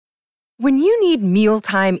When you need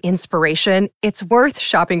mealtime inspiration, it's worth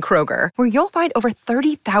shopping Kroger, where you'll find over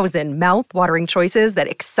 30,000 mouth-watering choices that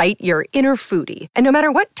excite your inner foodie. And no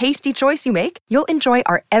matter what tasty choice you make, you'll enjoy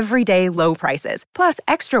our everyday low prices, plus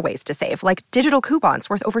extra ways to save, like digital coupons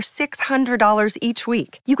worth over $600 each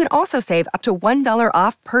week. You can also save up to $1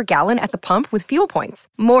 off per gallon at the pump with fuel points.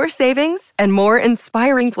 More savings and more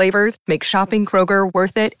inspiring flavors make shopping Kroger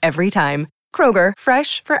worth it every time. Kroger,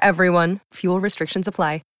 fresh for everyone. Fuel restrictions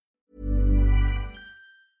apply.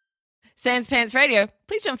 Sans Pants Radio,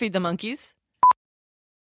 please don't feed the monkeys.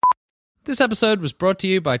 This episode was brought to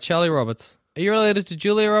you by Charlie Roberts. Are you related to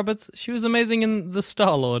Julia Roberts? She was amazing in The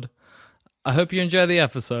Star-Lord. I hope you enjoy the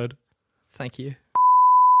episode. Thank you.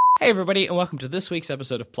 Hey everybody, and welcome to this week's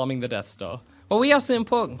episode of Plumbing the Death Star, where we ask the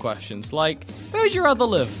important questions like, where would you rather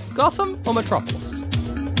live, Gotham or Metropolis?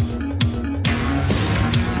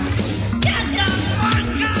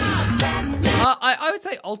 I would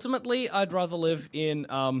say ultimately I'd rather live in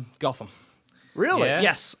Gotham. Really? Yeah.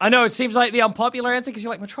 Yes. I know it seems like the unpopular answer because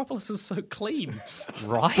you're like, Metropolis is so clean.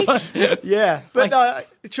 Right? Yeah. But no,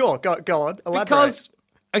 sure, go on. Elaborate. Because,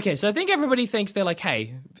 okay, so I think everybody thinks they're like,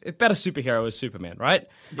 hey, a better superhero is Superman, right?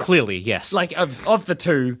 Yeah. Clearly, yes. Like, of the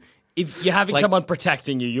two, if you're having someone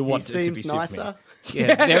protecting you, you want it to be nicer.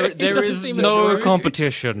 Superman. Yeah, there is no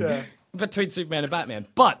competition between Superman and Batman.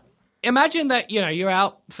 But imagine that, you're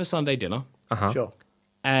out for Sunday dinner. Uh-huh. Sure.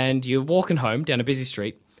 And you're walking home down a busy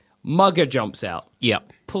street. Mugger jumps out.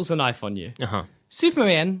 Yep. Pulls a knife on you. Uh-huh.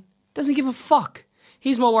 Superman doesn't give a fuck.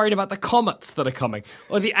 He's more worried about the comets that are coming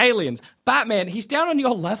or the aliens. Batman, he's down on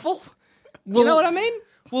your level. You know what I mean?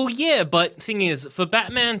 Well, yeah, but thing is, for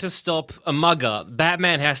Batman to stop a mugger,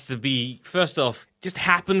 Batman has to be, first off, just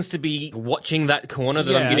happens to be watching that corner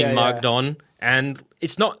that I'm getting mugged on. And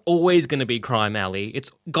it's not always going to be Crime Alley.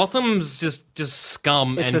 It's Gotham's just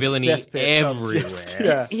scum and villainy everywhere.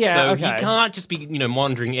 So he can't just be,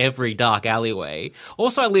 monitoring every dark alleyway.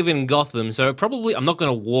 Also, I live in Gotham, so probably I'm not going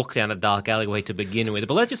to walk down a dark alleyway to begin with.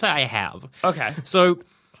 But let's just say I have. Okay. So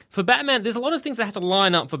for Batman, there's a lot of things that have to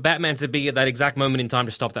line up for Batman to be at that exact moment in time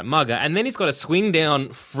to stop that mugger. And then he's got to swing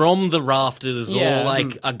down from the rafters or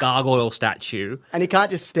like a gargoyle statue. And he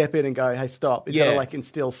can't just step in and go, hey, stop. He's got to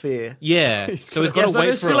instill fear. Yeah. So he's got to wait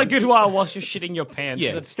there's for still a good while whilst you're shitting your pants.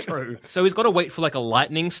 Yeah. That's true. So he's got to wait for a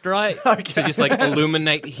lightning strike to just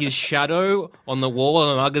illuminate his shadow on the wall,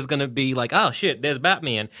 and the mugger's going to be like, oh shit, there's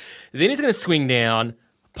Batman. Then he's going to swing down,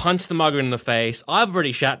 punch the mugger in the face. I've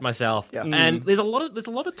already shat myself, and there's a lot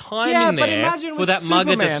of time in there for that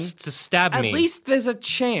mugger to stab me. At least there's a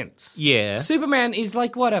chance. Yeah, Superman is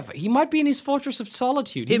like whatever. He might be in his fortress of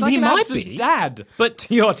solitude. He's he an might absolute be. dad, but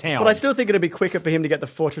to your town. But I still think it'd be quicker for him to get the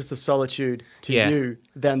Fortress of Solitude to you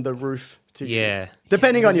than the roof to you.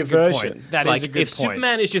 Depending on your version. That is a good point. If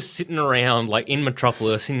Superman is just sitting around in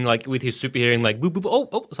Metropolis and with his super hearing boop boop,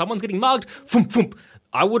 oh, someone's getting mugged, thump, thump,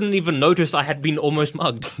 I wouldn't even notice I had been almost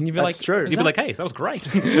mugged. You'd be That's true. You'd be like, hey, that was great.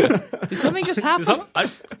 Did something just happen?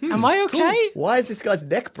 Am I okay? Cool. Why is this guy's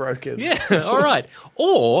neck broken? Yeah, all right.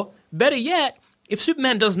 Or, better yet, if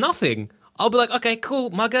Superman does nothing, I'll be like, okay, cool,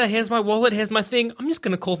 mugger, here's my wallet, here's my thing. I'm just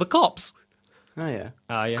going to call the cops. Oh, yeah.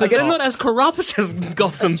 Because they're not as corrupt as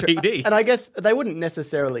Gotham PD. And I guess they wouldn't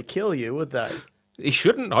necessarily kill you, would they? They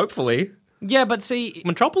shouldn't, hopefully. Yeah, but see,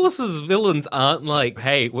 Metropolis's villains aren't like,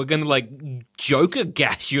 hey, we're going to Joker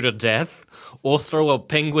gas you to death or throw a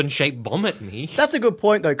penguin-shaped bomb at me. That's a good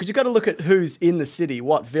point, though, because you've got to look at who's in the city,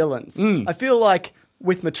 what villains. I feel like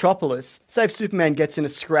with Metropolis, say if Superman gets in a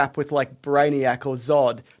scrap with Brainiac or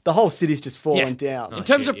Zod, the whole city's just falling down. In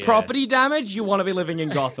terms of property damage, you want to be living in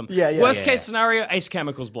Gotham. Worst case scenario, Ace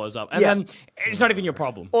Chemicals blows up, and then it's not even your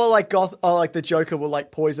problem. Or the Joker will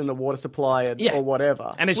poison the water supply or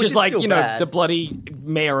whatever. And it's just the bloody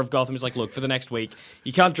mayor of Gotham is like, look, for the next week,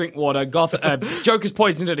 you can't drink water. Joker's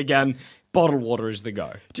poisoned it again. Bottled water is the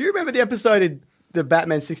go. Do you remember the episode in the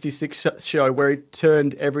Batman 66 show where he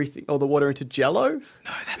turned all the water into Jell-O? No,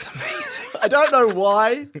 that's amazing. I don't know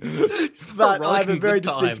why, but I have a very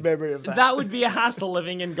distinct memory of that. That would be a hassle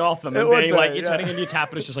living in Gotham and being you're turning in your tap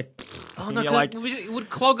and it's just it would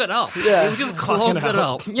clog it up. Yeah. It would just clog it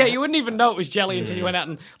up. Yeah, you wouldn't even know it was jelly until you went out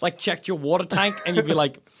and checked your water tank and you'd be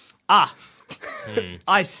like,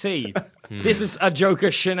 I see. This is a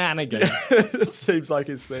Joker shenanigan. It seems like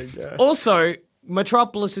his thing, yeah. Also,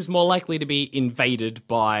 Metropolis is more likely to be invaded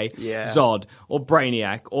by Zod or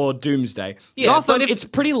Brainiac or Doomsday. Yeah, Gotham, it's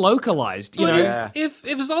pretty localized, you know. If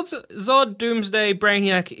Zod, Doomsday,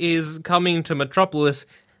 Brainiac is coming to Metropolis,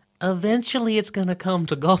 eventually it's going to come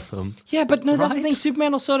to Gotham. Yeah, but no, that's the thing.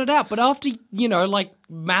 Superman will sort it out. But after,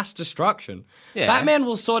 mass destruction, Batman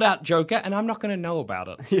will sort out Joker, and I'm not going to know about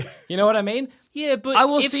it. You know what I mean? Yeah, but I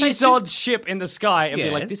will if, see say, Zod's ship in the sky and be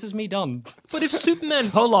Yeah. like, this is me done. But if Superman,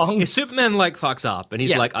 So long. if Superman like fucks up and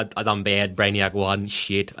he's Yeah. like, I done bad, Brainiac won,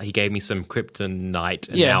 shit, he gave me some kryptonite,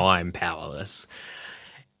 and Yeah. now I'm powerless.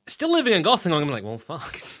 Still living in Gotham, I'm like, well,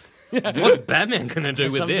 fuck. What's Batman gonna do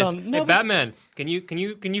with I'm this? done. No, Hey, but- Batman, can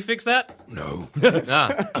you fix that? No.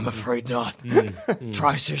 I'm afraid not.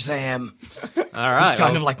 Try Shazam. All right. It's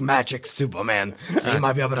kind of like magic Superman, so he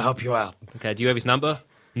might be able to help you out. Okay. Do you have his number?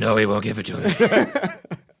 No, he won't give it to me.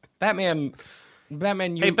 Batman,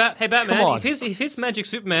 you... Hey, Batman. Come on. If his magic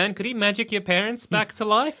Superman, could he magic your parents back to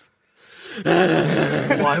life?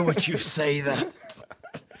 Why would you say that? So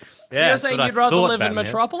you're saying you'd rather live in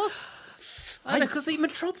Metropolis? I know, because in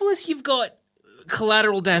Metropolis you've got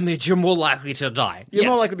collateral damage. You're more likely to die. You're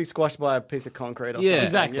more Yes. likely to be squashed by a piece of concrete or Yeah. something.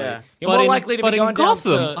 Exactly. Yeah. You're more likely to be but going in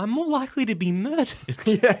Gotham, down to... I'm more likely to be murdered.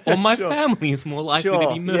 Yeah, Or my sure. family is more likely to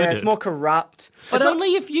Sure. be murdered. Yeah, it's more corrupt. But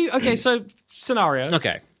only if you... Okay, so scenario.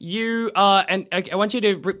 Okay. You, and I want you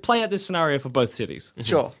to play out this scenario for both cities.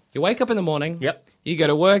 Sure. You wake up in the morning. Yep. You go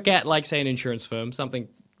to work at, like, say, an insurance firm, something,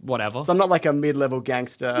 whatever. So I'm not like a mid-level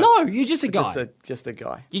gangster. No, you're just a guy. Just a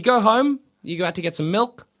guy. You go home, you go out to get some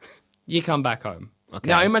milk, you come back home. Okay.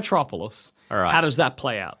 Now, in Metropolis, All right. how does that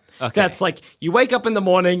play out? Okay. That's like, you wake up in the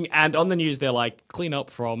morning, and on the news, they're like, clean up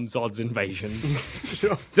from Zod's invasion.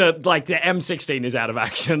 The M16 is out of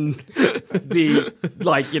action. The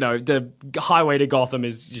highway to Gotham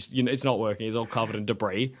is just, it's not working. It's all covered in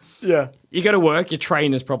debris. Yeah. You go to work, your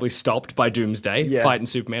train is probably stopped by Doomsday, Yeah. fighting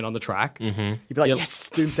Superman on the track. Mm-hmm. You'd be like, Yeah. yes,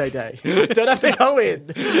 Doomsday Day. Don't have to go in.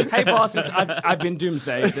 Hey boss, I've been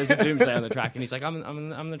Doomsday. There's a Doomsday on the track, and he's like,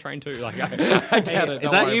 I'm the train too. Like, I get it. Is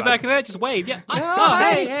Don't that worry you about back it. there? Just wave. Yeah. Oh,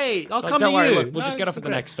 hey, I'll It's like, come don't to worry, you. look, we'll No, just get off it's at the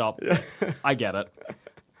okay. next stop. I get it.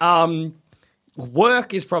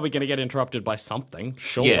 Work is probably going to get interrupted by something.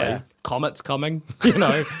 Surely, Yeah. Comet's coming.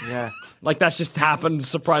 Yeah. Like that's just happened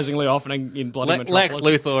surprisingly often in bloody Lex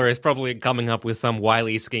Metropolis. Luthor is probably coming up with some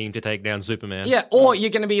wily scheme to take down Superman. Yeah, or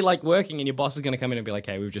you're going to be like working and your boss is going to come in and be like,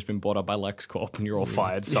 hey, we've just been bought up by LexCorp and you're all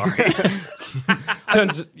fired, sorry.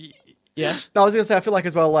 Turns... Yeah? No, I was going to say, I feel like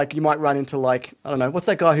as well, like, you might run into, like, I don't know, what's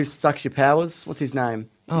that guy who sucks your powers? What's his name?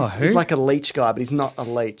 Oh, He's who? like a leech guy, but he's not a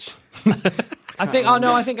leech. I think I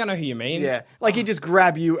know who you mean. Yeah. Like, he'd just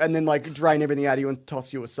grab you and then, like, drain everything out of you and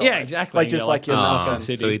toss you aside. Yeah, exactly. Like, just You're like like, your this fucking... fucking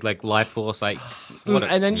city. So he'd like life force, like, what a-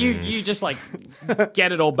 And then you just like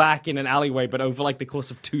get it all back in an alleyway, but over like the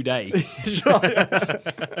course of 2 days.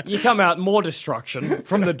 You come out more destruction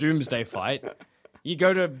from the Doomsday fight. You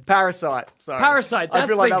go to Parasite. Sorry. Parasite, I that's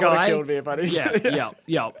feel like the that would guy. have killed me, buddy.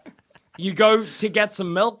 Yeah. You go to get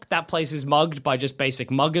some milk. That place is mugged by just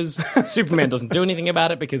basic muggers. Superman doesn't do anything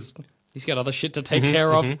about it because he's got other shit to take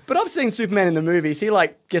care of. But I've seen Superman in the movies. He,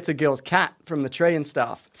 like, gets a girl's cat from the tree and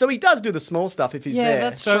stuff. So he does do the small stuff if he's there.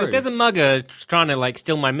 that's So true. if there's a mugger trying to like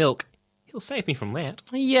steal my milk, he'll save me from that.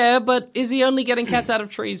 Yeah, but is he only getting cats out of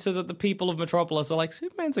trees so that the people of Metropolis are like,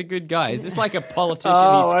 Superman's a good guy? Is this like a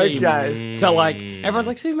politician scheme? Okay. To like, everyone's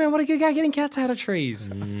like, Superman, what a good guy getting cats out of trees.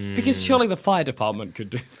 Because surely the fire department could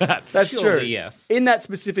do that. That's Surely, true. yes. In that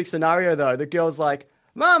specific scenario, though, the girl's like,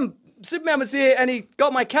 Mum, Superman was here and he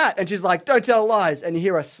got my cat. And she's like, don't tell lies. And you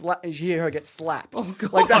hear her get slapped. Oh,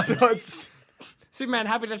 God. Like, that's what's... Superman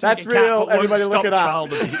happy to take That's a cat, real. but won't Everybody look stop it up.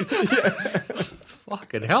 child abuse.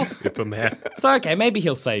 Fucking hell, Superman. So, okay, maybe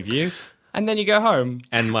he'll save you. And then you go home.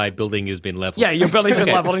 And my building has been leveled. Yeah, your building's been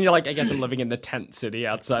Okay. leveled and you're like, I guess I'm living in the tent city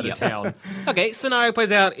outside of town. Okay, scenario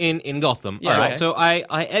plays out in Gotham. Yeah, All right, okay. so I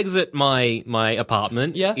exit my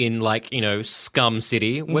apartment Yeah. in like, Scum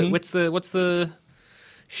City. What's the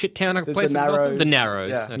shit town There's place the in Gotham? Narrows. The Narrows.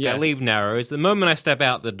 Yeah. Okay, Yeah. I leave Narrows. The moment I step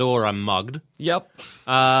out the door, I'm mugged. Yep.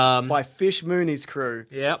 By Fish Mooney's crew.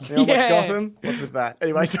 Yep. You know what's Yeah. Gotham? What's with that?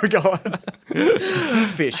 Anyway, so go on.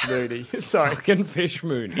 Fish Mooney. Sorry. Fucking Fish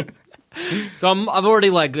Mooney. So I've already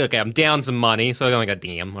like, okay, I'm down some money, so I'm like,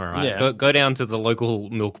 damn, all right. Yeah. Go down to the local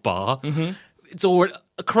milk bar. Mm-hmm. It's already,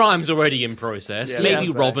 a crime's already in process. Yeah, Maybe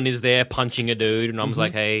yeah. Robin is there punching a dude, and I'm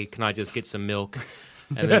like, hey, can I just get some milk?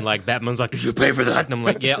 And then like Batman's like, did you pay for that? And I'm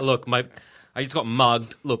like, yeah, look, I just got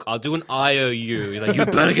mugged. Look, I'll do an IOU. He's like, you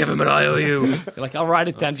better give him an IOU. You're like, I'll write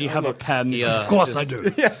it down. Do you have a pen? He's like, Yeah. Of course I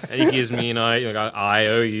do. And he gives me an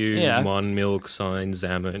IOU, Yeah. one milk, sign,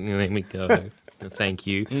 Zamet, and there we go. Thank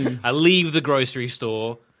you. I leave the grocery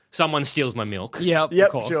store. Someone steals my milk. Yep, Yep,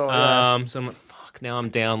 of course. sure. So I'm like, fuck, now I'm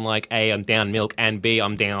down like A, I'm down milk, and B,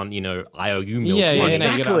 I'm down, IOU milk. Yeah, money. no, you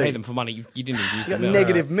gotta Exactly. pay them for money. You didn't even use You the got milk.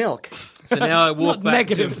 negative milk. So now I walk Not back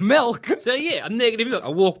negative to... milk. So yeah, I'm negative milk. I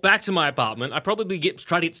walk back to my apartment. I probably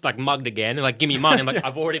try to get like mugged again, and like give me money. I'm like,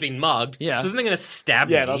 I've already been mugged. Yeah. So then they're gonna stab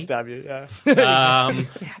Yeah, me. they'll stab you. Yeah.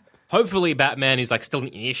 Hopefully Batman is like still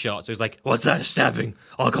in earshot, so he's like, "What's that? A stabbing?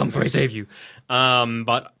 I'll come for save you."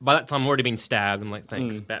 But by that time, I've already been stabbed. I'm like,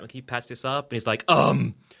 "Thanks, Batman. Can you patch this up?" And he's like,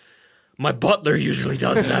 my butler usually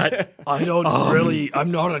does that. I don't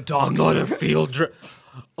I'm not a doctor. I'm not a field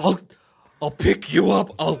I'll pick you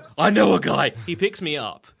up. I know a guy. He picks me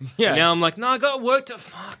up. Yeah. Now I'm like, no, I got work to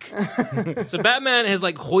fuck. So Batman has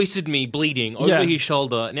like hoisted me bleeding over his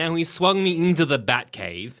shoulder. Now he's swung me into the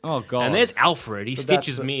Batcave. Oh, God. And there's Alfred. He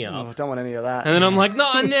stitches me up. Oh, don't want any of that. And then I'm like,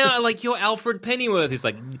 no, now like you're Alfred Pennyworth. He's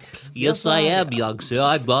like, yes, I am, young sir.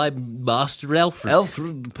 I'm Master Alfred.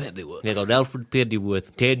 Alfred Pennyworth. They got Alfred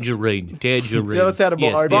Pennyworth. Tangerine. Yeah, that sounded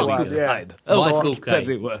more Obi-Wan. Yeah. Michael Caine.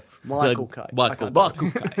 Pennyworth. Michael Caine. Michael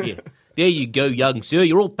Caine. Yeah. There you go, young sir.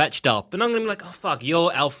 You're all patched up. And I'm going to be like, oh, fuck,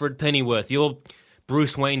 you're Alfred Pennyworth. You're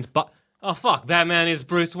Bruce Wayne's oh, fuck, Batman is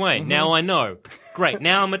Bruce Wayne. Now I know. Great,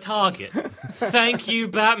 now I'm a target. Thank you,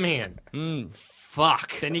 Batman.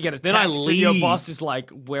 Fuck. Then you get a Then I text and leave. your boss is like,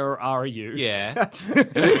 where are you? Yeah.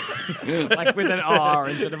 Like with an R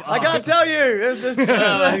instead of R. I can't tell you.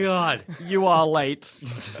 Oh, my God. You are late.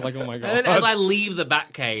 Just like, oh my God. And then as I leave the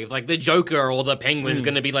Batcave, like the Joker or the Penguin's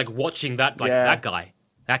going to be like watching that guy.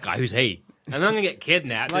 That guy, who's he? And then I'm going to get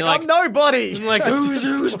kidnapped. Like, and I'm nobody. I'm like,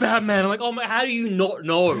 who's Batman? I'm like, oh, how do you not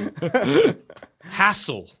know?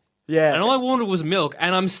 Hassle. Yeah. And all I wanted was milk,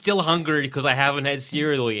 and I'm still hungry because I haven't had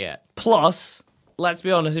cereal yet. Plus, let's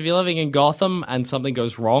be honest, if you're living in Gotham and something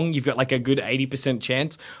goes wrong, you've got like a good 80%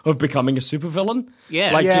 chance of becoming a supervillain.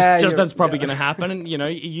 Yeah. Like Yeah, just that's probably yeah. going to happen. And, you know,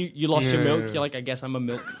 you lost your milk. You're like, I guess I'm a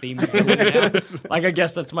milk-themed villain now. Like, I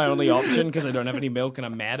guess that's my only option because I don't have any milk and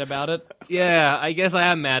I'm mad about it. Yeah, I guess I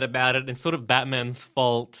am mad about it. It's sort of Batman's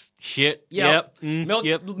fault. Shit. Yep. Milk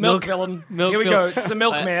villain. Milk Here we villain. go. It's the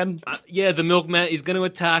milkman. Yeah, the milkman is going to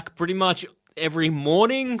attack pretty much every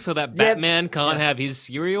morning so that Batman can't have his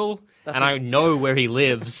cereal. And I know where he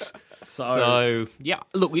lives. So yeah,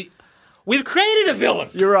 look, we've created a villain.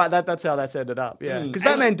 You're right. That's how that's ended up. Yeah, because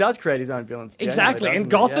Batman does create his own villains. Exactly. generally, And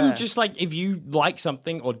doesn't he? Gotham, Yeah. just like if you like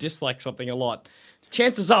something or dislike something a lot,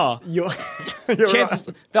 chances are You're chances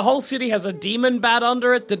right. the whole city has a demon bat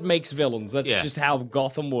under it that makes villains. That's Yeah. just how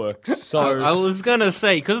Gotham works. So I was going to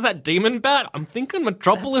say, because of that demon bat, I'm thinking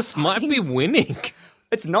Metropolis might be winning.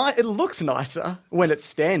 It's nice. It looks nicer when it's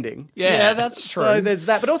standing. yeah, that's true. So there's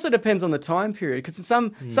that, but also depends on the time period. Because in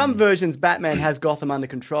some versions, Batman has Gotham under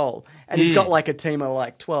control, and he's got like a team of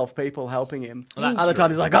like 12 people helping him. Other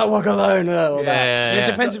times he's like, I walk alone. Or that.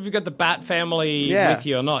 It depends if you've got the Bat family Yeah. with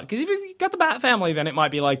you or not. Because if you've got the Bat family, then it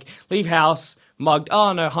might be like, leave house, mugged.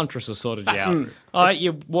 Oh, no, Huntress has sorted you out. All right,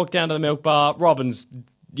 you walk down to the milk bar, Robin's,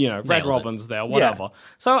 Red Nailed it. Robin's there, whatever.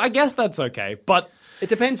 So I guess that's okay. But It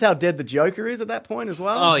depends how dead the Joker is at that point as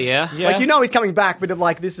well. Oh, yeah? Yeah. Like, he's coming back, but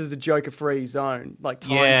like, this is the Joker-free zone, like,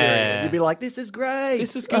 time period. You'd be like, this is great.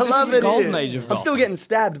 This is good. I This love is a it golden here. age of I'm still Gotham. getting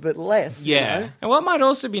stabbed, but less. you Yeah. know? And what might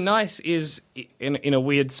also be nice is, in a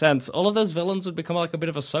weird sense, all of those villains would become like a bit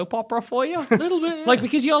of a soap opera for you. A little bit. Like,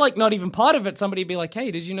 because you're like not even part of it, somebody would be like, hey,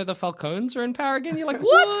 did you know the Falcones are in power again? You're like,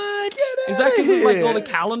 what? Is that because of like all the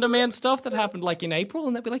Calendar Man stuff that happened like in April?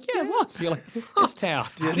 And they'd be like, yeah, it was. You're like, this town.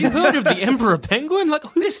 Have you heard of the Emperor Penguin? Like,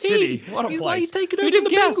 who's This city. he? What a He's place. like, he's taking Who'd over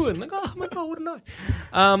the have guessed? Penguin. Like, oh my God, what a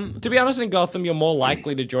night. To be honest, in Gotham, you're more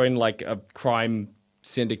likely to join like a crime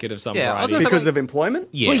syndicate of some Yeah, I was variety. gonna say, Because like- of employment?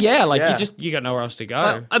 Yeah. Well, yeah, like Yeah. you got nowhere else to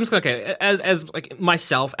go. I'm just okay. As like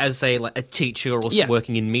myself, as say like a teacher or Yeah.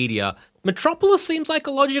 working in media, Metropolis seems like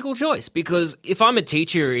a logical choice because if I'm a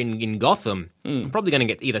teacher in Gotham, I'm probably going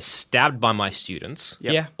to get either stabbed by my students,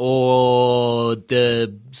 Yeah. or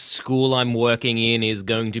the school I'm working in is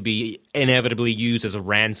going to be inevitably used as a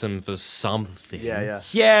ransom for something. Yeah.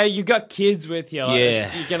 Yeah, you got kids with you.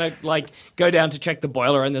 Yeah. You're gonna like go down to check the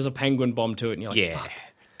boiler and there's a penguin bomb to it, and you're like,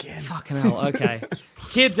 Yeah. fucking hell, okay.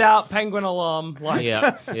 Kids out, penguin alarm. Like,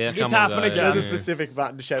 Yeah, It's come on, happened guys. again. There's a specific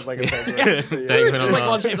button shaped like a penguin. Penguin just like alarm.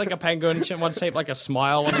 one shaped like a penguin, one shaped like a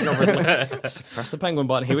smile, one like a Riddler. Just press the penguin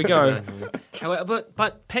button. Here we go. However,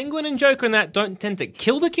 but Penguin and Joker and that don't tend to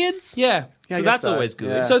kill the kids. Yeah. I So guess that's so. always good.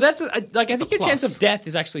 Yeah. So that's like I think your chance plus. of death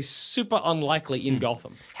is actually super unlikely in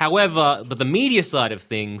Gotham. However, but the media side of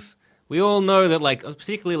things, we all know that, like,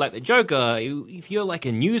 particularly like the Joker, if you're like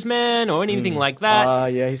a newsman or anything like that,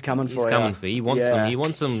 Yeah, he's coming he's for you. coming for you. He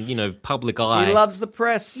wants some, public eye. He loves the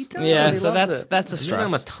press. Yeah, He so loves that's it. a You know, I'm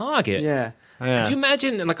a stress. target. Yeah. Yeah. Could you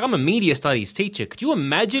imagine, like, I'm a media studies teacher. Could you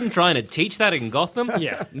imagine trying to teach that in Gotham?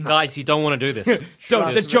 Yeah. Guys, you don't want to do this.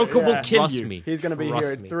 Don't, the Joker will kill Trust you. me. He's going to be Trust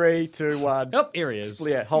here in me. 3, 2, 1. Oh, here he is.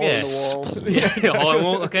 Yeah, hole in the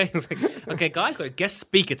wall. Okay. It's like, okay, guys, got a guest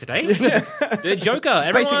speaker today. The Joker.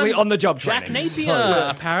 Everyone, Basically on the job Jack training. Napier,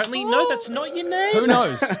 apparently. No, that's not your name. Who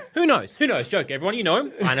knows? Who knows? Who knows? Joker. Everyone, you know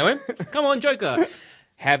him. I know him. Come on, Joker.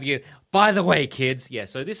 Have you... By the way, kids, yeah,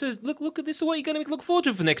 so this is... Look, this is what you're going to look forward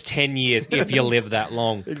to for the next 10 years if you live that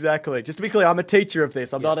long. Exactly. Just to be clear, I'm a teacher of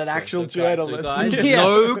this. I'm not an actual journalist. Guys, Yeah.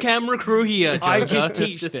 no camera crew here, Joker. I just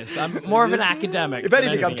teach this. I'm more of an academic. If than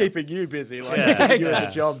anything, I'm else. keeping you busy. Like, Yeah, you're exactly.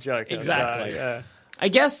 the job, Joker. Exactly. So, yeah. I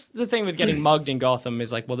guess the thing with getting mugged in Gotham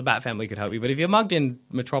is like, well, the Bat family could help you, but if you're mugged in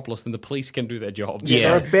Metropolis, then the police can do their job.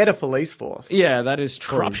 Yeah. They're a better police force. Yeah, that is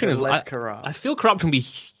true. Corruption is... less I, corrupt. I feel corruption can be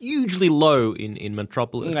hugely low in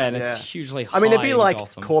Metropolis. And it's Yeah. hugely high I mean, it'd be in like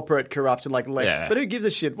Gotham. corporate corruption, like Lex. Yeah. But who gives a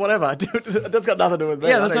shit? Whatever. Dude, that's got nothing to do with me.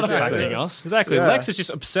 Yeah, I that's don't not care. affecting us. Exactly. Yeah. Lex is just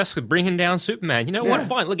obsessed with bringing down Superman. You know what? Yeah.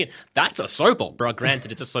 Fine. Look, that's a soap opera.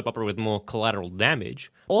 Granted, it's a soap opera with more collateral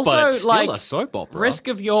damage. Also, but it's still like, a soap opera. Risk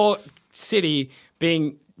of your city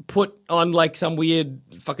being put on like some weird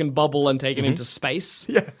fucking bubble and taken into space.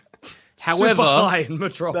 Yeah, Super However, high in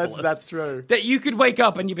Metropolis. that's true. That you could wake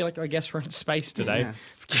up and you'd be like, I guess we're in space today.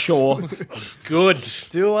 Sure. good.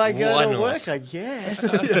 Do I go Why to not? work? I guess.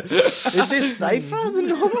 Is this safer than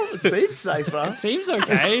normal? It seems safer. Seems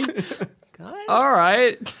okay. All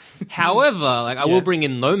right. However, like I will bring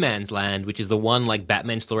in No Man's Land, which is the one like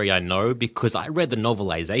Batman story I know because I read the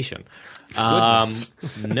novelization.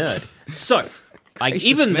 Nerd. So, like Gracious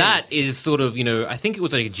even me. that is sort of, I think it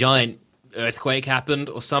was like a giant earthquake happened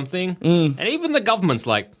or something, and even the government's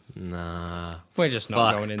like, nah. We're just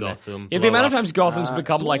not Fuck going in Gotham. there. Yeah, the amount of Blow times Gotham's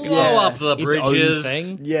become like blow up the its own bridges.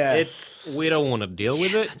 thing. Yeah. We don't want to deal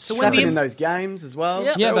with it. So It's happened in those games as well.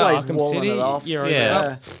 Yeah. Yeah, They're the always Arkham walling City. it off. You're always Yeah.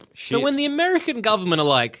 like, So shit. when the American government are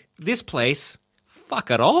like, this place, fuck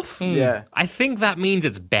it off, Yeah. I think that means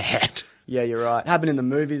it's bad. Yeah, you're right. Happened in the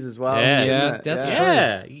movies as well. Yeah. Yeah, didn't it? that's true.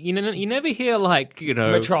 Yeah, you never hear like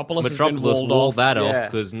Metropolis has been walled wall off. that Yeah.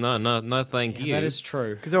 off because no, thank you. That is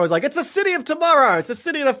true. Because they're always like, it's the city of tomorrow. It's the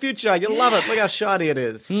city of the future. You love it. Look how shiny it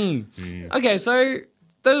is. Okay, so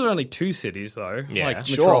those are only two cities, though. Yeah. Like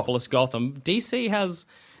Sure. Metropolis, Gotham. DC has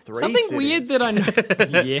 3 something cities. weird that I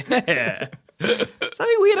know. Yeah.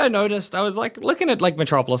 Something weird I noticed. I was like looking at like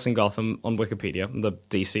Metropolis and Gotham on Wikipedia, the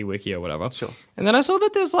DC wiki or whatever. Sure. And then I saw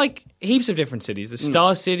that there's like heaps of different cities. There's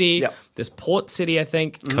Star City, Yep. there's Port City, I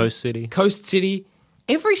think, Coast City. Coast City.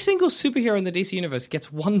 Every single superhero in the DC universe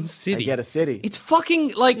gets one city. They get a city. It's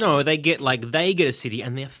fucking like No, they get a city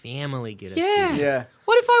and their family get a yeah. city. Yeah.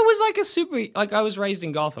 What if I was like a super, like I was raised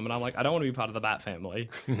in Gotham and I'm like, I don't want to be part of the Bat family,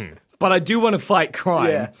 but I do want to fight crime.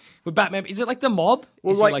 Yeah. With Batman, is it like the mob?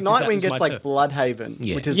 Well, Is he like is that- Nightwing is my gets like turf? Bloodhaven,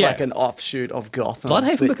 Yeah. which is Yeah. like an offshoot of Gotham.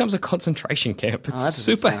 Bloodhaven But- becomes a concentration camp. It's Oh, that doesn't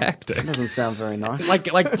super sound- hectic. That doesn't sound very nice.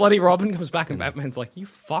 Like Bloody Robin comes back and Batman's like, you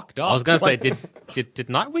fucked up. I was gonna say, Like, did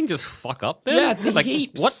Nightwing just fuck up there? Yeah, like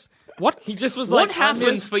heaps. What He just was what like, I happens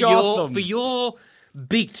miss for Gotham. your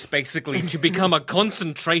beat basically to become a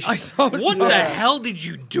concentration? I don't what know. the hell did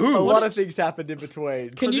you do? a lot of things happened in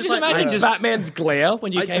between. Can you just just like, imagine I just- Batman's glare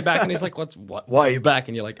when you came back and he's like, what? Why are you back?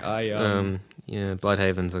 And you're like, Yeah,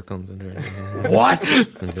 Bloodhaven's a concentration. what?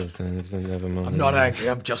 Never mind. I'm not angry.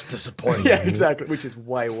 I'm just disappointed. Yeah, exactly. Which is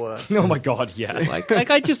way worse. Oh my god, yes. Like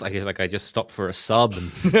I just stopped for a sub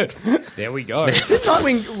and There we go. Did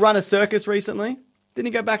Nightwing run a circus recently? Didn't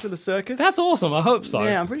he go back to the circus? That's awesome. I hope so.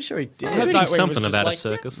 Yeah, I'm pretty sure he did. I heard reading Nightwing was something just about like, a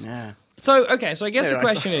circus. Yeah. So, okay, so I guess the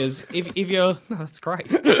Anyway, question is, if you're... No, that's great.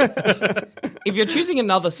 If you're choosing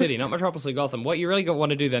another city, not Metropolis or Gotham, what you really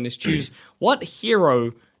want to do then is choose what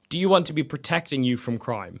hero do you want to be protecting you from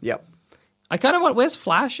crime? Yep. I kind of want... Where's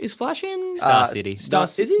Flash? Is Flash in... Star City. Star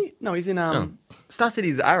Is he? No, he's in Star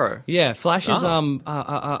City's Arrow. Yeah, Flash is...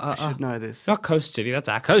 I should know this. Not Coast City, that's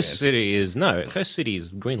Aquaman. Coast City is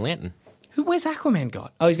Green Lantern. Where's Aquaman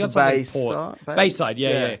got? Oh, he's got something Bayside? port. Bayside,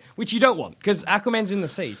 yeah. Which you don't want, because Aquaman's in the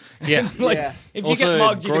sea. Yeah. Like, Yeah. if you Also, get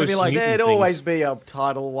mugged, you're going to be gross like... mutant There'd things. always be a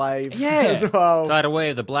tidal wave Yeah. as well. Tidal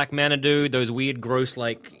Wave, the Black Manadude, those weird, gross,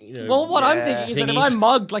 like, Well, what I'm Yeah. thinking is that if Thingies. I'm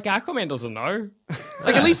mugged, like, Aquaman doesn't know.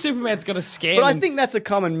 Like, at least Superman's got a scan. But I think that's a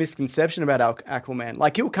common misconception about Aquaman.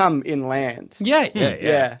 Like, he'll come inland.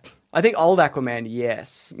 Yeah. I think old Aquaman,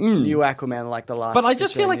 yes. New Aquaman, like the last. But I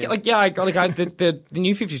just feel 15 like, years. the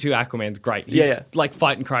new 52 Aquaman's great. He's, Yeah. like,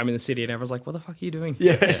 fighting crime in the city, and everyone's like, what the fuck are you doing?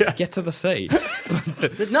 Yeah. Get to the sea.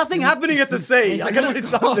 There's nothing happening at the sea. I gotta do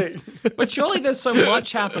something. But surely there's so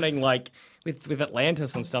much happening, like, with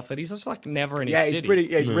Atlantis and stuff that he's just like never in his Yeah, city.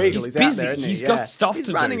 he's regal. He's He's out busy. there, isn't he? He's got stuff he's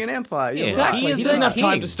to running do. an empire. You're Exactly. right. He doesn't have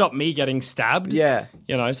time to stop me getting stabbed. Yeah.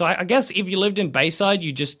 You know, so I guess if you lived in Bayside,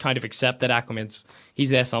 you just kind of accept that he's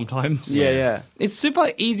there sometimes. Yeah. It's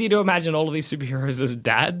super easy to imagine all of these superheroes as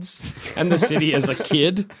dads and the city as a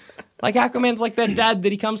kid. Like Aquaman's like that dad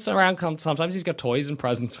that he comes around. Sometimes he's got toys and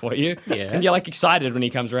presents for you, and you're like excited when he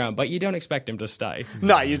comes around, but you don't expect him to stay.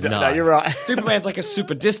 No, you don't. No, you're right. Superman's like a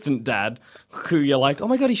super distant dad who you're like, oh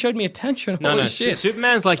my god, he showed me attention. Holy shit.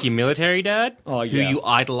 Superman's like your military dad, Oh, who yes. you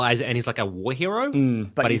idolize, and he's like a war hero,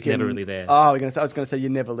 but he's never really there. Oh, I was going to say you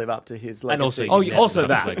never live up to his legacy. also- Also never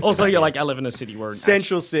that. complex Also, about you're it. like, I live in a city where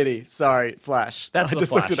Central City. Sorry, Flash. That's I the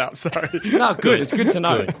just looked Flash. it up. Sorry. No, good. It's good to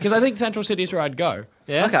know. Good. Because I think Central City is where I'd go.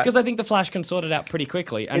 Yeah? Okay. Because I think the Flash can sort it out pretty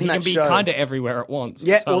quickly, and In he that can be show. kind of everywhere at once.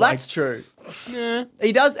 Yeah, So, well, like, that's true. Yeah.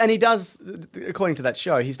 He does, according to that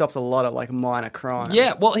show, he stops a lot of like minor crime.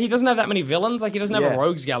 Yeah, well, he doesn't have that many villains. Like, he doesn't have Yeah. a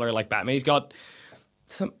rogues gallery like Batman. He's got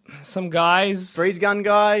some guys. Freeze gun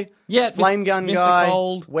guy. Yeah, Flame gun Mr. guy.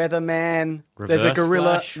 Cold. Weatherman. There's a Reverse gorilla.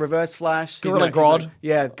 Flash. Reverse Flash. Gorilla He's not- Grodd.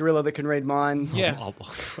 Yeah, gorilla that can read minds. Yeah.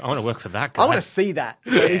 I want to work for that guy. I want to see that.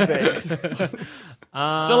 Anything.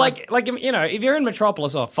 So, like, if you're in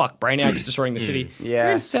Metropolis, oh, fuck, Brainiac's destroying the city. Yeah.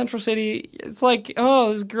 You're in Central City, it's like, oh,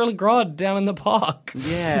 there's Gorilla Grodd down in the park.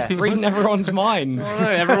 Yeah. Reading everyone's minds. Oh, no,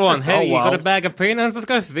 everyone, hey, Oh, you wow. got a bag of peanuts? Let's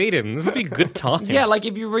go feed him. This would be good times. Yeah, like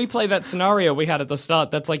if you replay that scenario we had at the start,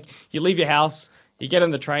 that's like you leave your house, you get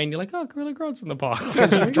in the train, you're like, oh, Gorilla Grodd's in the park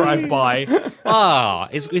as you drive by.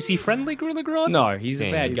 Is he friendly, Gorilla Grodd? No, he's a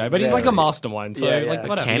Yeah, bad he's guy, but he's like a very- mastermind, so Yeah, like yeah.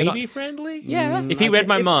 whatever. Can You're he not- be friendly? Yeah. If he read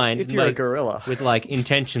my mind, if you're a like, gorilla. with like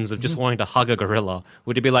intentions of just wanting to hug a gorilla,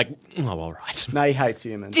 would he be like, oh, all right? No, he hates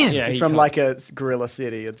humans. Yeah, he's he from can't- like a gorilla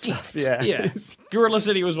city and stuff. Yeah. Yeah. Gorilla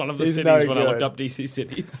City was one of the He's cities no when I looked good. up DC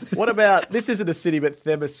cities. What about this? Isn't a city, but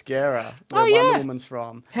Themyscira, where Oh, yeah. Wonder Woman's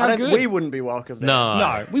from. How good. We wouldn't be welcome there. No.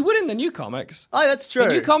 No, we would in the new comics. Oh, that's true. The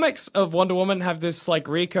new comics of Wonder Woman have this like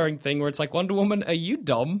recurring thing where it's like, Wonder Woman, are you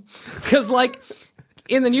dumb? Because like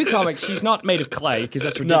in the new comics, she's not made of clay because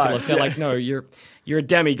that's ridiculous. They're like, no, you're a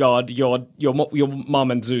demigod. Your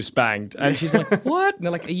mum and Zeus banged, and she's like, what? And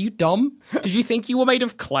they're like, are you dumb? Did you think you were made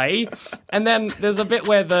of clay? And then there's a bit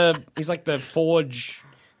where he's like the forge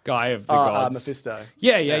guy of the gods. Mephisto.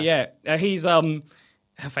 Yeah. He's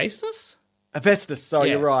Hephaestus. Hephaestus. Sorry,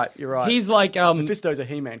 Yeah. You're right. He's like Mephisto's a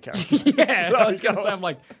He-Man character. yeah. I was Sorry, gonna go say, on. I'm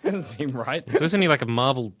like, that doesn't seem right. So isn't he like a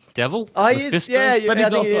Marvel devil? Oh, he is. Mephisto? Yeah, But I he's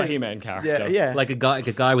think also he a is. He-Man character. Yeah. Like a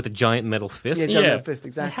guy with a giant metal fist? Yeah, Yeah. Giant Fist, I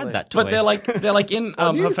exactly. had that toy. But they're like in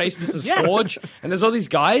Hephaestus's forge, and there's all these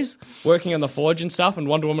guys working on the forge and stuff, and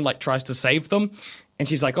Wonder Woman like tries to save them, and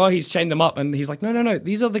she's like, oh, he's chained them up, and he's like, no,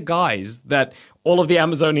 these are the guys that all of the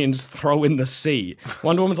Amazonians throw in the sea.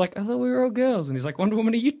 Wonder Woman's like, I thought we were all girls, and he's like, Wonder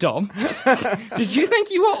Woman, are you dumb? Did you think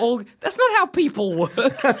you were all? That's not how people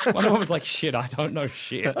work. Wonder Woman's like, shit, I don't know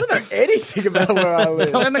shit. I don't know anything about where I live.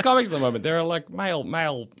 So in the comics at the moment, there are like male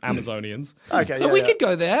Amazonians. Okay, so yeah, we yeah. could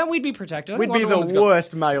go there and we'd be protected. I We'd think be Wonder the Woman's got-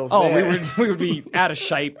 worst males Oh, there. we would be out of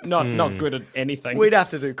shape, not good at anything. We'd have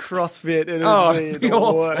to do CrossFit and Oh, it'd be the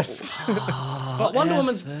awful. worst. But Wonder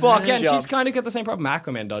Woman's Box again, she's jumps. kind of got the same problem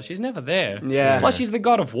Aquaman does. She's never there. Yeah. Plus, she's the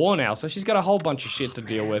god of war now, so she's got a whole bunch of shit to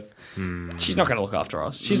deal with. She's not going to look after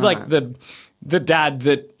us. She's like the dad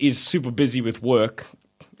that is super busy with work,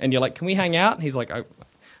 and you're like, "Can we hang out?" And he's like, "I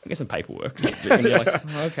get some paperwork." And you're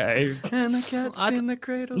like, "Okay." And the cat's in the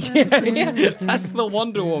cradle. Yeah, that's the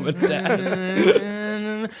Wonder Woman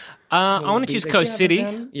dad. I want to choose Coast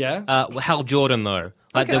City. Yeah. Hal Jordan, though.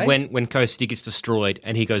 Like Okay. when Coast City gets destroyed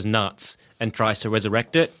and he goes nuts and tries to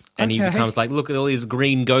resurrect it, and he Okay. becomes like, look at all these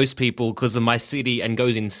green ghost people because of my city, and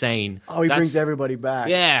goes insane. Oh, he brings everybody back.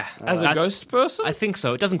 Yeah. As a That's- ghost person? I think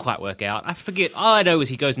so. It doesn't quite work out. I forget. All I know is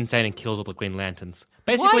he goes insane and kills all the Green Lanterns.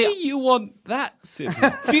 Why Basically, do you want that, Sidney?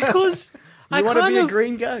 because You want to be a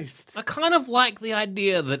green ghost. I kind of like the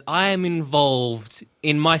idea that I am involved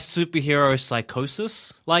in my superhero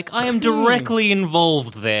psychosis. Like, I am directly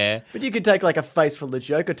involved there. But you could take like a face full of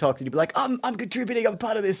Joker talks and you'd be like, I'm contributing, I'm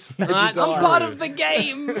part of this. As you I'm die. Part of the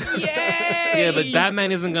game. Yay! Yeah, but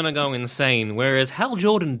Batman isn't going to go insane, whereas Hal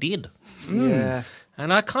Jordan did. Yeah.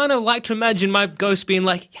 And I kind of like to imagine my ghost being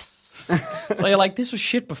like, yes. So you're like, this was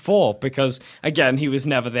shit before, because, again, he was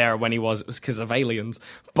never there when it was because of aliens.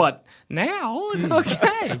 But now, it's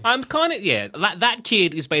okay. I'm kind of, yeah, that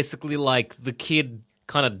kid is basically like the kid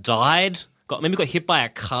kind of died, maybe got hit by a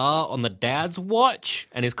car on the dad's watch,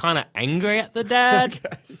 and is kind of angry at the dad.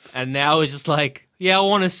 And now is just like, yeah, I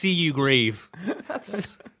want to see you grieve.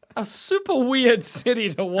 That's a super weird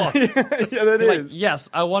city to watch. Yeah, that Like, is. yes,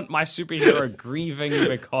 I want my superhero grieving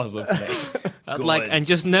because of me. and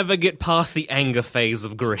just never get past the anger phase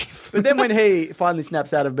of grief. But then when he finally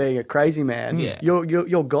snaps out of being a crazy man,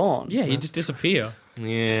 you're gone. Yeah, you just disappear.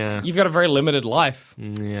 Yeah. You've got a very limited life.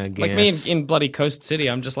 Yeah, I guess. Like me in bloody Coast City,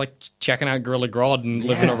 I'm just like checking out Gorilla Grodd and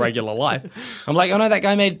living a regular life. I'm like, oh no, that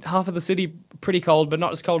guy made half of the city pretty cold, but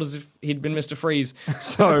not as cold as if he'd been Mr. Freeze.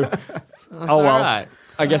 So, oh well. Right.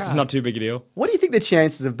 I guess it's not too big a deal. What do you think the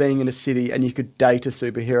chances of being in a city and you could date a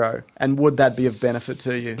superhero? And would that be of benefit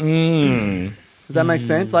to you? Does that make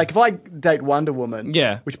sense? Like, if I date Wonder Woman,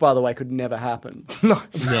 which, by the way, could never happen.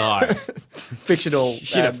 No. Fictional.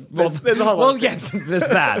 There's a whole lot. Well, yes, there's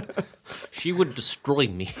that. She would destroy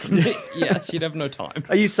me. Yeah, she'd have no time.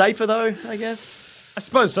 Are you safer, though, I guess? I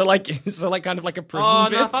suppose so. Like kind of like a prison. Oh,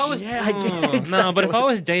 bit. no, if I was... exactly. No, but if I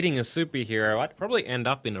was dating a superhero, I'd probably end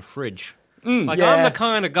up in a fridge. Like, yeah. I'm the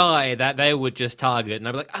kind of guy that they would just target, and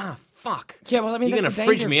I'd be like, fuck. Yeah, well, I mean, you're that's going to the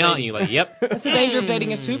fridge danger me, of aren't dating. you? Like, yep. That's the danger of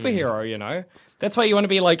dating a superhero, you know? That's why you want to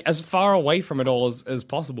be, like, as far away from it all as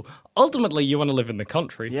possible. Ultimately, you want to live in the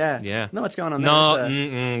country. Yeah. Yeah. Not much going on No, there.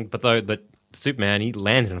 Is there? but Superman, he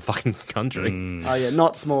landed in a fucking country. Oh, yeah,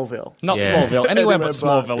 not Smallville. Not Yeah. Smallville. Anywhere but Anywhere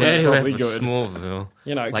Smallville but- is Anyway, probably from good. Smallville.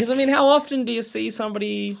 You know, Like- because, I mean, how often do you see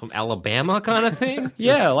somebody... From Alabama kind of thing?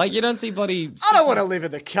 Yeah, like, you don't see bloody... I don't want to live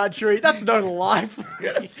in the country. That's no life.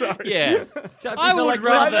 Sorry. Yeah. I would like,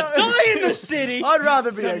 rather "No." die in the city. I'd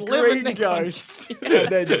rather be a live in green the ghost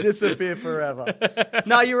than disappear forever.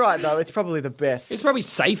 No, you're right, though. It's probably the best. It's probably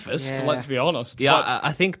safest, Yeah. let's be honest. Yeah, But-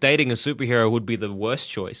 I think dating a superhero would be the worst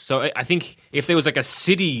choice. So I think if there was like a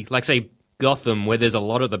city, like say Gotham, where there's a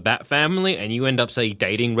lot of the Bat family, and you end up say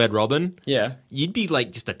dating Red Robin, yeah. you'd be like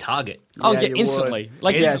just a target. Oh, Yeah, yeah, you instantly. would.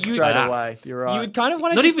 Like, Yeah, you, straight Ah. away. You're right. you would kind of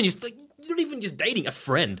want to Not even just dating a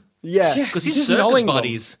friend, Yeah. because his Just circus knowing them.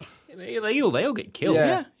 buddies, they'll get killed.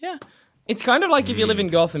 Yeah. Yeah. It's kind of like if you live in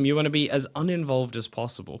Gotham, you want to be as uninvolved as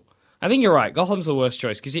possible. I think you're right. Gotham's the worst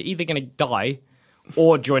choice because you're either going to die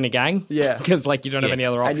or join a gang. Yeah. Because, like, you don't have Yeah. any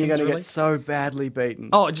other And options, you're going to really. get so badly beaten.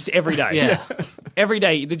 Oh, just every day. Yeah. Every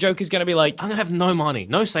day, the Joker's going to be like, I'm gonna have no money,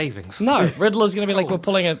 no savings. no, Riddler's going to be like, we're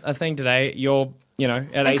pulling a thing today. You're, you know, at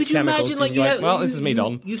And Ace could you Chemicals. imagine, like, and you're like, well, this is me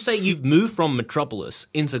done. You say you've moved from Metropolis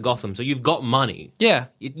into Gotham, so you've got money. Yeah.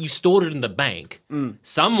 You stored it in the bank.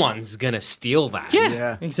 Someone's gonna steal that.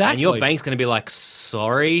 Yeah, exactly. And your bank's gonna be like,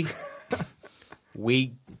 sorry,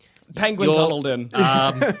 we Penguin You're- tunneled in.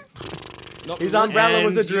 His umbrella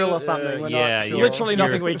was a and drill you- or something. We're yeah, not sure. you're- Literally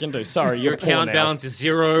nothing we can do. Sorry, your you're poor account now. balance is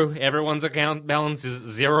zero. Everyone's account balance is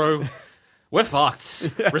zero. We're fucked.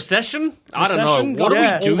 Recession? I don't Recession? know. What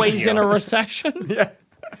Yeah. do we do Always here? in a recession?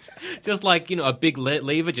 Just like, a big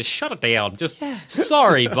lever, just shut it down. Just,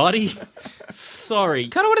 sorry, buddy. Sorry.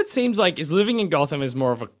 Kind of what it seems like is living in Gotham is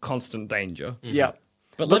more of a constant danger. Yeah.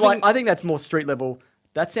 But But living... like, I think that's more street level.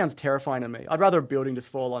 That sounds terrifying to me. I'd rather a building just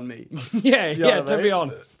fall on me. yeah, know yeah, what I to mean? be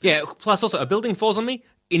honest. Yeah, plus also, a building falls on me,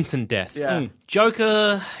 instant death. Yeah.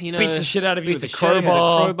 Joker, Beats the shit out of you beats with a the shit out of you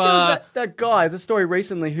crowbar. with a There was crowbar. that guy, there's a story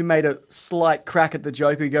recently who made a slight crack at the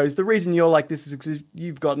Joker. He goes, the reason you're like this is because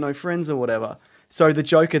you've got no friends or whatever. So the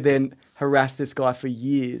Joker then harassed this guy for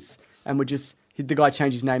years and the guy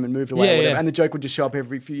changed his name and moved away Yeah, or whatever. yeah. And the Joker would just show up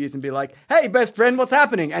every few years and be like, hey, best friend, what's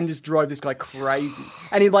happening? And just drove this guy crazy.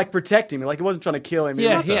 And he'd like protect him. Like, he wasn't trying to kill him.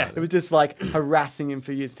 Yeah, yeah. It was just like harassing him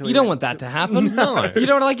for years. Till You he don't went want that to happen. No. You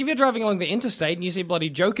don't like if you're driving along the interstate and you see bloody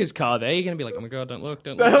Joker's car there, you're gonna be like, oh my god, don't look,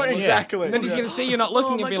 don't look. Don't look. Exactly. And then he's gonna see you not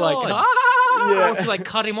looking Oh and my be God. like, ah! Or if you like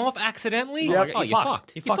cut him off accidentally, Yep. oh, you're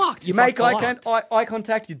fucked. You're You're fucked. fucked. You You're make fucked eye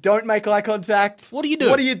contact. You don't make eye contact. What do you do?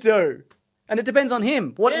 What do you do? And it depends on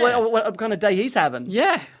him. What, Yeah. what kind of day he's having.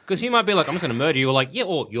 Yeah. Because he might be like, I'm just going to murder you. Or like, yeah,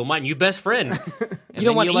 or you're my new best friend. You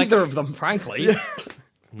don't want either of them, frankly.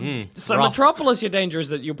 So rough. Metropolis, your danger is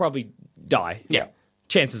that you'll probably die. Yeah.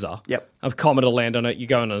 Chances are. Yep. A comet will land on it, you're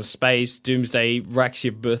going on space, Doomsday wrecks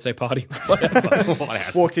your birthday party,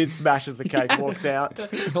 whatever. Walks in, smashes the cake, walks out.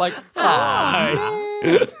 Like,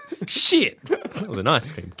 shit. That was an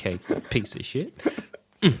ice cream cake, piece of shit.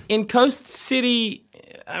 In Coast City,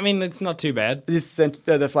 I mean, it's not too bad. This is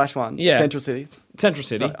the Flash one. Yeah. Central City. Central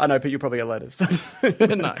City. I know, but you probably get letters.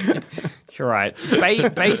 No, you're right.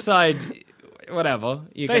 Bayside, whatever.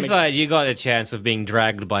 You're gonna- Bayside, you got a chance of being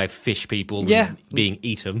dragged by fish people Yeah. and being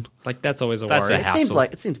eaten. like, that's always a That's worry. a it hassle.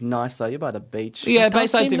 seems nice though. You're by the beach. Yeah, That does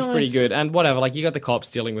Bayside seem seems pretty nice. good. And whatever, like, you got the cops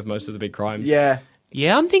dealing with most of the big crimes. Yeah.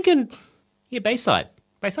 Yeah, I'm thinking, Bayside.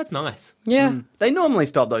 Bayside's nice. Yeah. They normally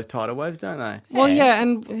stop those tidal waves, don't they? Well, yeah,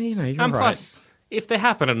 and, you know, you're And right. plus, if they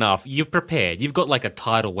happen enough, you're prepared. You've got like a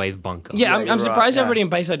tidal wave bunker. Yeah, you're I'm surprised right, everybody in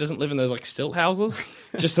Bayside doesn't live in those like stilt houses,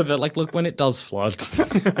 just so that like, look, when it does flood,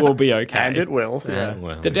 we'll be okay. And it will. Yeah.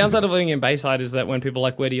 Well, The downside of living in Bayside is that when people are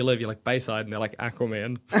like, where do you live? You're like, Bayside, and they're like,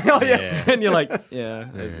 Aquaman. Oh, yeah. And you're like,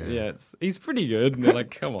 yeah, he's pretty good. And they're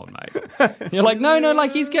like, come on, mate. You're like, no,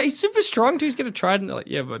 like he's super strong too. He's got a trident. They're like,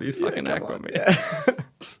 yeah, but he's fucking Aquaman.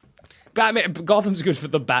 Batman, Gotham's good for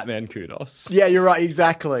the Batman kudos. Yeah, you're right,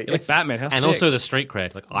 exactly. You're like, Batman, how and sick. also the street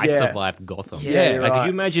cred. Like, I Yeah. survived Gotham. Yeah, you're Like, right. could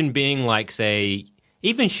you imagine being like, say,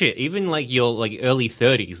 even like your like early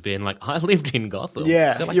 30s, being like, I lived in Gotham.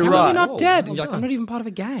 Yeah, They're like, you're how are right. you not dead? And well you're like, I'm done. not even part of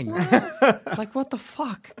a gang. Like, what the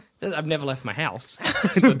fuck? I've never left my house.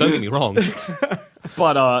 Don't get me wrong.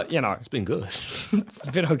 But, It's been good. it's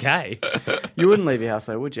been okay. You wouldn't leave your house,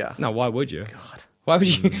 though, would you? No, why would you? God. Why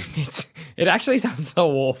would you? It actually sounds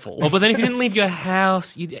so awful. Oh, but then if you didn't leave your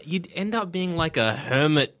house, you'd end up being like a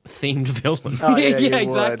hermit-themed villain. Oh, yeah, you would.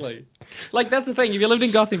 exactly. Like, that's the thing. If you lived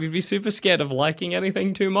in Gotham, you'd be super scared of liking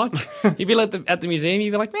anything too much. You'd be like at the museum,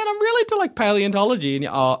 you'd be like, man, I'm really into like paleontology. And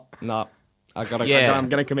you're, oh, no. I'm going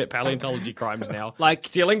to commit paleontology crimes now. Like-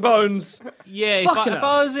 stealing bones. Yeah, if Fucking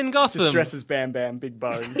I was in Gotham, Just dress as Bam Bam, big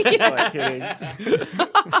bones. Like, kidding.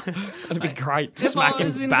 That'd be great. if I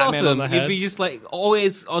was Smacking in Batman Gotham, on the head. you'd be just like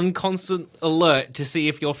always on constant alert to see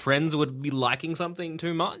if your friends would be liking something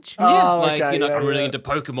too much. Oh, like, okay, you know, yeah, I'm really yeah. into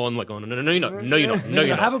Pokemon. Like, oh, no, you're not. No, you're not. No,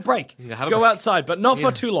 you're Have not. a break. Have a Go break. outside, but not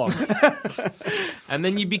for too long. And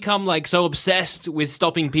then you become like so obsessed with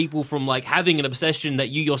stopping people from like having an obsession that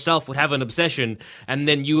you yourself would have an obsession, and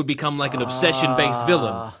then you would become like an obsession-based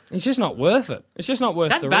villain. It's just not worth it. It's just not worth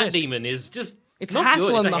That the Bat risk. Demon is just It's not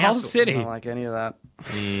hassling good. It's a the whole hassle. city. I don't like any of that.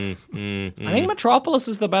 I think Metropolis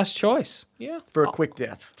is the best choice. Yeah. For a quick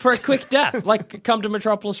death. For a quick death. Like, come to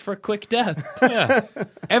Metropolis for a quick death. Yeah.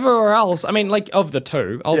 Everywhere else, I mean, like, of the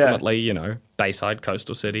two, ultimately, you know, Bayside,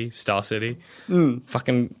 Coastal City, Star City,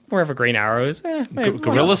 fucking wherever Green Arrow is. Maybe,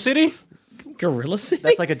 Gorilla City? Gorilla City?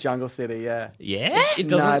 That's like a jungle city, yeah. Yeah. it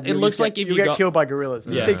doesn't, Nah, it you'll looks get- like if you'll you get got... killed by gorillas.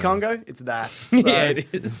 Did Yeah. you see Congo? It's that. Yeah, So- it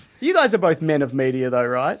is. You guys are both men of media, though,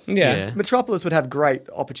 right? Yeah. Metropolis would have great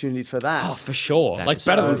opportunities for that. Oh, for sure. That's Like,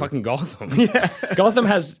 better than so- fucking Gotham. Gotham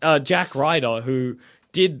has Jack Ryder, who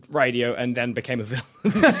did radio and then became a villain.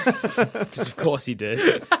 Because, of course, he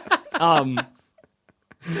did.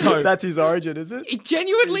 So That's his origin, is it? it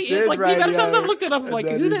genuinely He is. did Like, the amount of radio, times I've looked it up, I'm and like,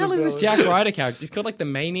 then who the he's hell a is this villain. Jack Ryder character? He's called, like, the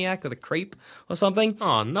Maniac or the Creep or something.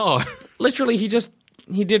 Oh, no. Literally, he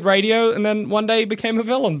did radio and then one day he became a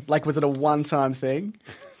villain. Like, was it a one-time thing?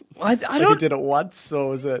 I Like, he don't... did it once, or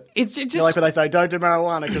was it? It You just... know, like when they say, don't do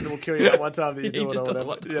marijuana because it will kill you that one time that you he do it just or doesn't whatever.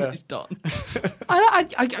 want to. Yeah. He's done.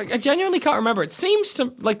 I genuinely can't remember. It seems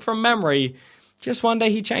to, like, from memory, just one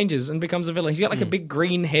day he changes and becomes a villain. He's got, like, a big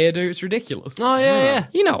green hairdo. It's ridiculous. Oh, yeah.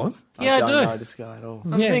 You know him. Yeah, I don't do. know this guy at all.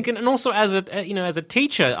 I'm Yeah. thinking, and also as a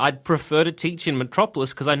teacher, I'd prefer to teach in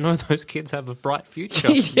Metropolis because I know those kids have a bright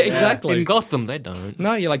future. Yeah, exactly. In Gotham, they don't.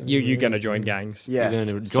 No, you're like, you're going to join gangs. Yeah. You're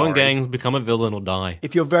going to Sorry. join gangs, become a villain, or die.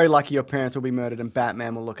 If you're very lucky, your parents will be murdered and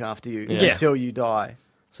Batman will look after you Yeah. until you die.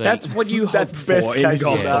 So That's what you hope That's for best in case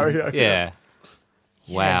Gotham. scenario. yeah.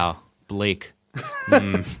 Wow, bleak.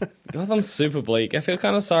 Gotham's super bleak. I feel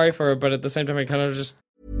kind of sorry for her, but at the same time, I kind of just...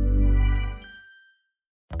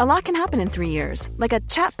 A lot can happen in 3 years, like a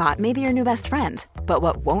chatbot may be your new best friend. But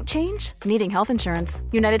what won't change? Needing health insurance.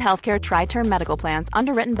 United Healthcare Tri-Term Medical Plans,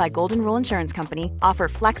 underwritten by Golden Rule Insurance Company, offer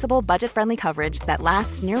flexible, budget-friendly coverage that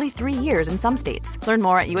lasts nearly 3 years in some states. Learn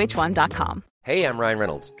more at uh1.com. Hey, I'm Ryan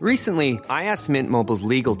Reynolds. Recently, I asked Mint Mobile's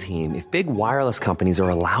legal team if big wireless companies are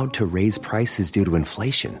allowed to raise prices due to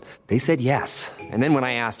inflation. They said yes. And then when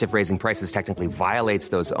I asked if raising prices technically violates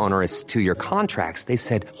those onerous 2-year contracts, they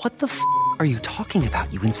said, "What the f*** are you talking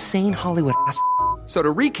about, you insane Hollywood ass?" So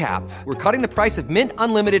to recap, we're cutting the price of Mint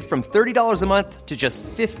Unlimited from $30 a month to just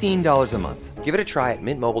 $15 a month. Give it a try at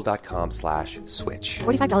mintmobile.com/switch.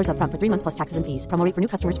 $45 up front for 3 months plus taxes and fees. Promo rate for new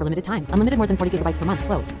customers for limited time. Unlimited more than 40 gigabytes per month.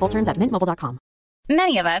 Slows full terms at mintmobile.com.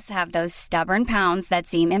 Many of us have those stubborn pounds that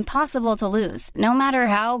seem impossible to lose, no matter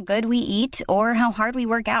how good we eat or how hard we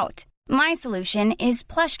work out. My solution is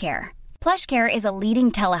PlushCare. PlushCare is a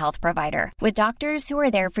leading telehealth provider with doctors who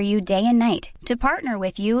are there for you day and night to partner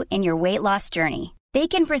with you in your weight loss journey. They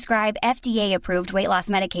can prescribe FDA-approved weight loss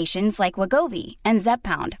medications like Wegovy and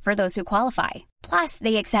Zepbound for those who qualify. Plus,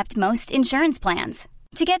 they accept most insurance plans.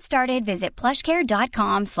 To get started, visit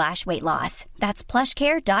plushcare.com/weightloss. That's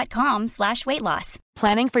plushcare.com/weightloss.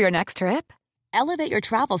 Planning for your next trip? Elevate your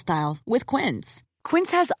travel style with Quince.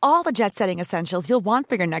 Quince has all the jet-setting essentials you'll want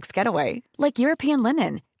for your next getaway, like European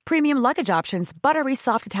linen, premium luggage options, buttery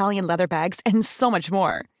soft Italian leather bags, and so much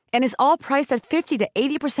more. And is all priced at 50 to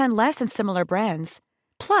 80% less than similar brands.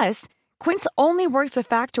 Plus, Quince only works with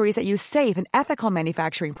factories that use safe and ethical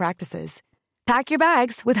manufacturing practices. Pack your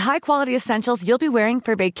bags with high-quality essentials you'll be wearing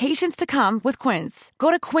for vacations to come with Quince.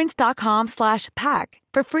 Go to quince.com/pack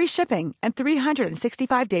for free shipping and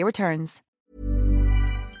 365-day returns.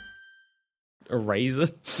 Erase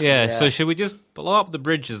it. Yeah, so should we just blow up the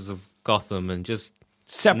bridges of Gotham and just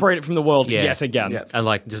Separate it from the world Yeah. yet again. Yeah. and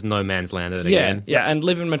like just no man's land it Yeah, again, yeah, and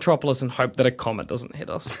live in Metropolis and hope that a comet doesn't hit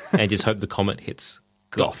us. and just hope the comet hits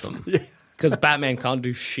Gotham. Because Batman can't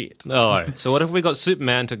do shit. No. So what if we got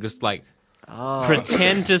Superman to just like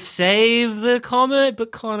pretend to save the comet,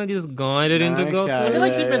 but kind of just guide it into Okay. Gotham? I feel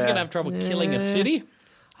like Superman's going to have trouble killing a city.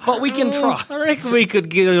 But we can try. I reckon we could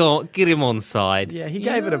get him on side. Yeah, he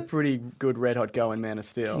gave it a pretty good red hot go in Man of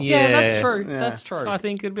Steel. Yeah, that's Yeah. true. Yeah. That's true. So I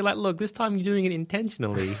think it'd be like, look, this time you're doing it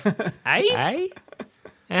intentionally. Hey? Eh?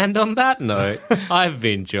 And on that note, I've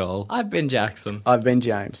been Joel. I've been Jackson. I've been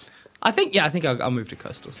James. I think I'll move to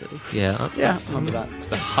Coastal City. Yeah. Yeah, I'm up for that.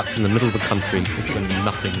 Just a hut in the middle of the country, just where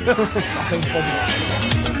nothing is. Nothing but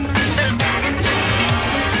madness.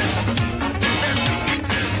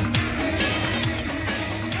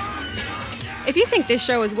 If you think this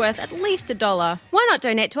show is worth at least $1, why not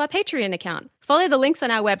donate to our Patreon account? Follow the links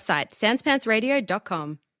on our website,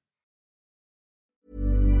 sanspantsradio.com.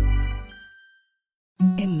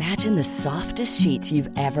 Imagine the softest sheets you've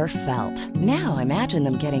ever felt. Now imagine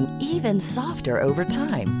them getting even softer over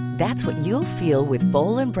time. That's what you'll feel with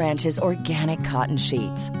Boll & Branch's organic cotton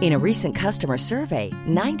sheets. In a recent customer survey,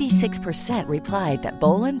 96% replied that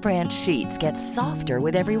Boll & Branch sheets get softer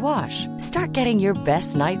with every wash. Start getting your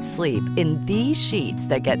best night's sleep in these sheets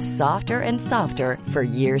that get softer and softer for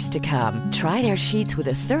years to come. Try their sheets with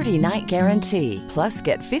a 30-night guarantee. Plus,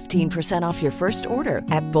 get 15% off your first order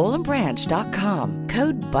at bollandbranch.com.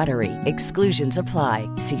 Code BUTTERY. Exclusions apply.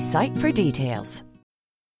 See site for details.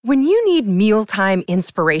 When you need mealtime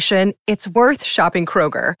inspiration, it's worth shopping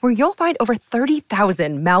Kroger, where you'll find over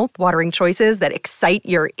 30,000 mouth-watering choices that excite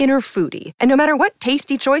your inner foodie. And no matter what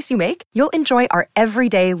tasty choice you make, you'll enjoy our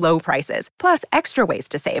everyday low prices, plus extra ways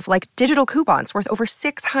to save, like digital coupons worth over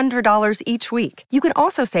 $600 each week. You can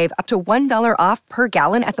also save up to $1 off per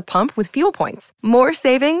gallon at the pump with fuel points. More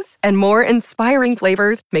savings and more inspiring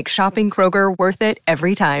flavors make shopping Kroger worth it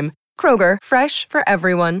every time. Kroger, fresh for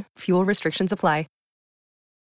everyone. Fuel restrictions apply.